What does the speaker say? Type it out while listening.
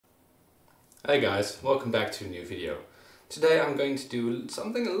Hey guys, welcome back to a new video. Today I'm going to do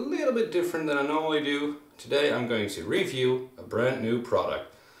something a little bit different than I normally do. Today I'm going to review a brand new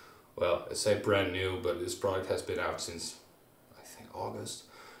product. Well, I say brand new, but this product has been out since, I think, August.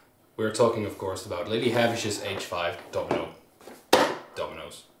 We're talking, of course, about Lily Hevesh's H5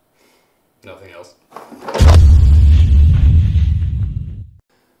 Dominoes. Nothing else.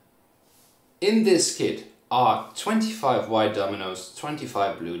 In this kit are 25 white dominoes,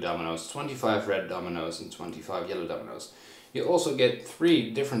 25 blue dominoes, 25 red dominoes and 25 yellow dominoes. You also get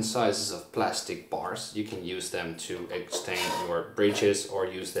 3 different sizes of plastic bars. You can use them to extend your bridges or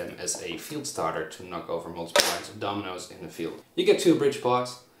use them as a field starter to knock over multiple lines of dominoes in the field. You get 2 bridge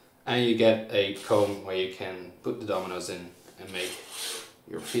pots and you get a comb where you can put the dominoes in and make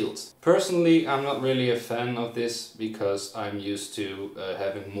your fields. Personally, I'm not really a fan of this because I'm used to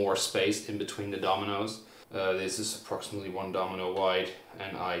having more space in between the dominoes. This is approximately 1 domino wide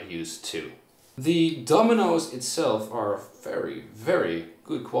and I use 2. The dominoes itself are very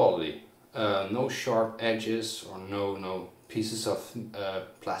good quality. No sharp edges or no pieces of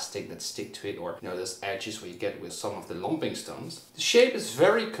plastic that stick to it, or those edges where you get with some of the lumping stones. The shape is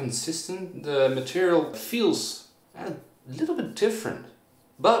very consistent. The material feels a little bit different,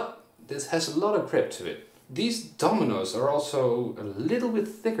 but this has a lot of grip to it. These dominoes are also a little bit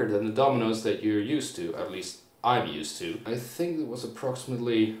thicker than the dominoes that you're used to, at least I'm used to. I think it was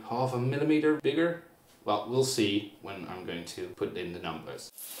approximately ½ millimeter bigger. Well, we'll see when I'm going to put in the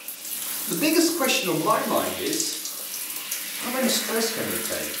numbers. The biggest question on my mind is, how many stress can it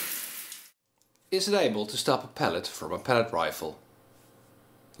take? Is it able to stop a pellet from a pellet rifle?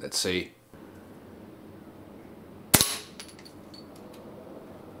 Let's see.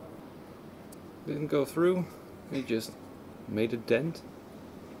 Didn't go through, it just made a dent.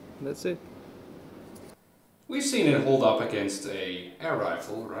 That's it. We've seen it hold up against an air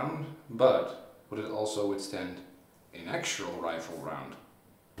rifle round, but would it also withstand an actual rifle round?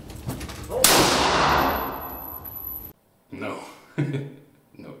 No. No,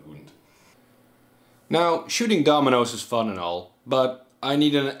 it wouldn't. Now, shooting dominoes is fun and all, but I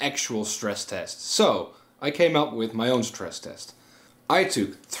need an actual stress test. So, I came up with my own stress test. I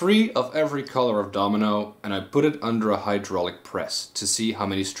took 3 of every color of domino and I put it under a hydraulic press to see how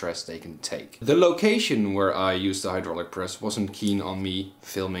many stress they can take. The location where I used the hydraulic press wasn't keen on me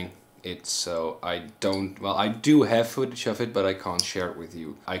filming it, so I do have footage of it, but I can't share it with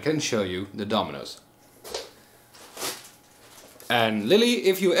you. I can show you the dominoes. And Lily,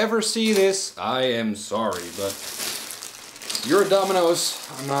 if you ever see this, I am sorry, but your dominoes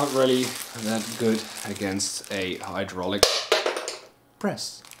are not really that good against a hydraulic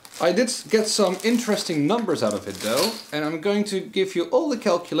press. I did get some interesting numbers out of it though, and I'm going to give you all the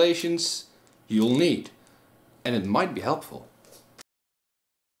calculations you'll need, and it might be helpful.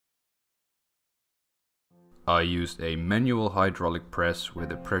 I used a manual hydraulic press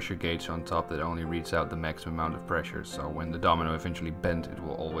with a pressure gauge on top that only reads out the maximum amount of pressure, so when the domino eventually bent it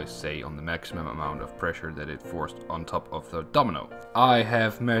will always say on the maximum amount of pressure that it forced on top of the domino. I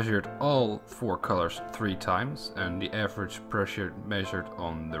have measured all 4 colors 3 times and the average pressure measured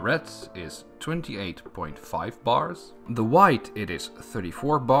on the reds is 28.5 bars. The white it is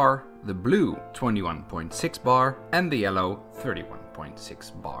 34 bar, the blue 21.6 bar and the yellow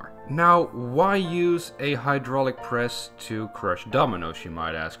 31.6 bar. Now, why use a hydraulic press to crush dominoes, you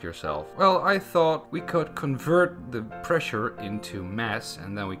might ask yourself? Well, I thought we could convert the pressure into mass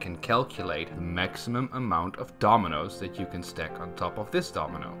and then we can calculate the maximum amount of dominoes that you can stack on top of this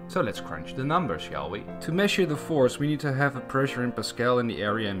domino. So let's crunch the numbers, shall we? To measure the force we need to have a pressure in Pascal in the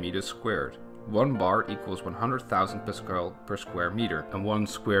area in meters squared. 1 bar equals 100,000 Pascal per square meter, and 1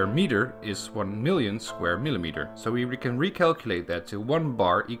 square meter is 1 million square millimeter. So we can recalculate that to 1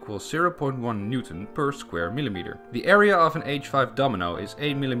 bar equals 0.1 Newton per square millimeter. The area of an H5 domino is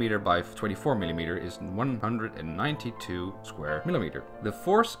 8 millimeter by 24 millimeter is 192 square millimeter. The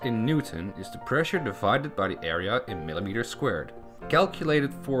force in Newton is the pressure divided by the area in millimeters squared.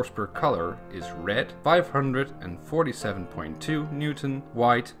 Calculated force per color is red 547.2 Newton,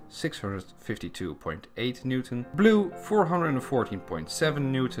 white 652.8 Newton, blue 414.7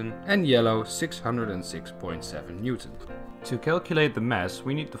 Newton and yellow 606.7 Newton. To calculate the mass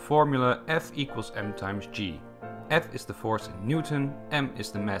we need the formula F equals m times g. F is the force in Newton, m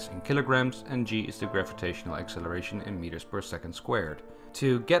is the mass in kilograms and g is the gravitational acceleration in meters per second squared.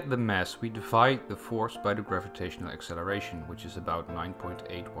 To get the mass, we divide the force by the gravitational acceleration, which is about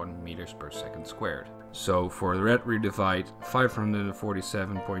 9.81 meters per second squared. So for the red we divide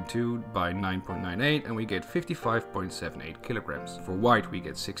 547.2 by 9.98 and we get 55.78 kilograms. For white we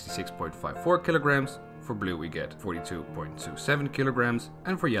get 66.54 kilograms. For blue we get 42.27 kilograms,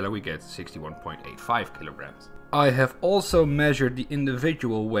 and for yellow we get 61.85 kilograms. I have also measured the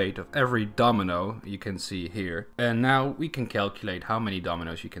individual weight of every domino you can see here, and now we can calculate how many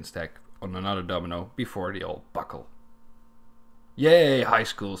dominoes you can stack on another domino before they all buckle. Yay, high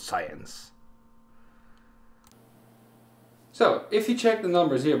school science! So, if you check the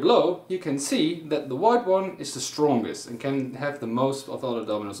numbers here below, you can see that the white one is the strongest and can have the most of all the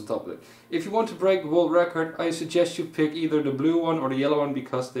dominoes on top of it. If you want to break the world record, I suggest you pick either the blue one or the yellow one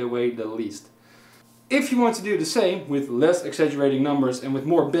because they weigh the least. If you want to do the same with less exaggerating numbers and with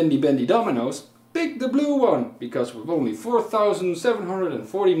more bendy dominoes, pick the blue one, because with only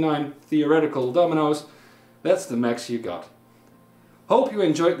 4,749 theoretical dominoes, that's the max you got. Hope you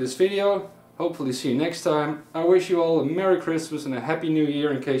enjoyed this video. Hopefully see you next time. I wish you all a Merry Christmas and a Happy New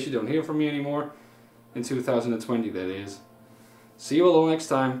Year in case you don't hear from me anymore. In 2020 that is. See you all next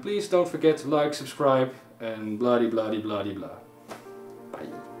time. Please don't forget to like, subscribe and blah-de blah-de blah-de blah. Bye.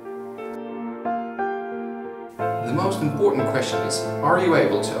 The most important question is, are you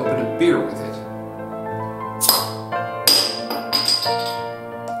able to open a beer with it?